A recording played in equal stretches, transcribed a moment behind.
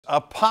A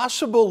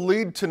possible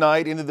lead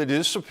tonight into the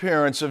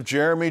disappearance of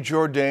Jeremy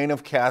Jourdain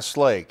of Cass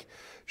Lake.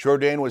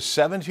 Jourdain was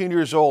 17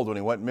 years old when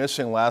he went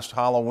missing last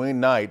Halloween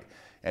night,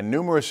 and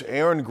numerous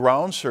air and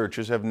ground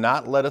searches have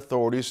not led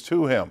authorities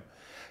to him.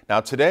 Now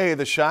today,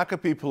 the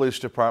Shakopee Police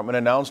Department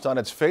announced on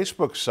its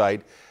Facebook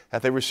site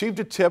that they received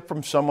a tip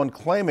from someone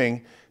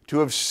claiming to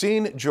have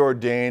seen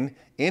Jourdain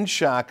in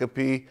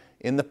Shakopee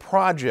in the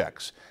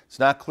projects. It's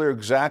not clear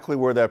exactly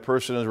where that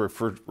person is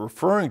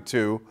referring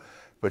to,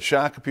 but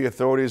Shakopee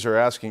authorities are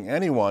asking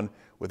anyone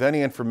with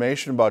any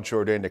information about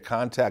Jourdain to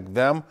contact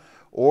them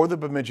or the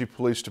Bemidji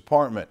Police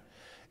Department.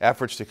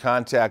 Efforts to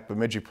contact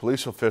Bemidji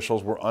police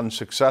officials were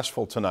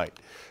unsuccessful tonight.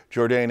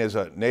 Jourdain is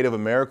a Native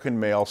American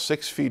male,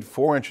 6 feet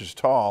 4 inches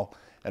tall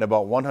and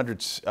about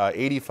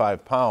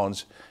 185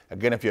 pounds.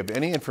 Again, if you have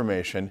any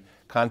information,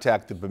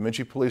 contact the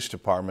Bemidji Police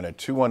Department at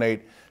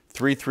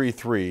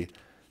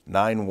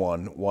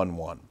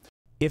 218-333-9111.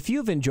 If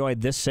you've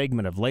enjoyed this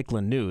segment of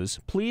Lakeland News,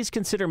 please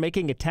consider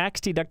making a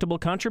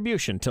tax-deductible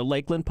contribution to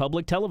Lakeland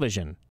Public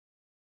Television.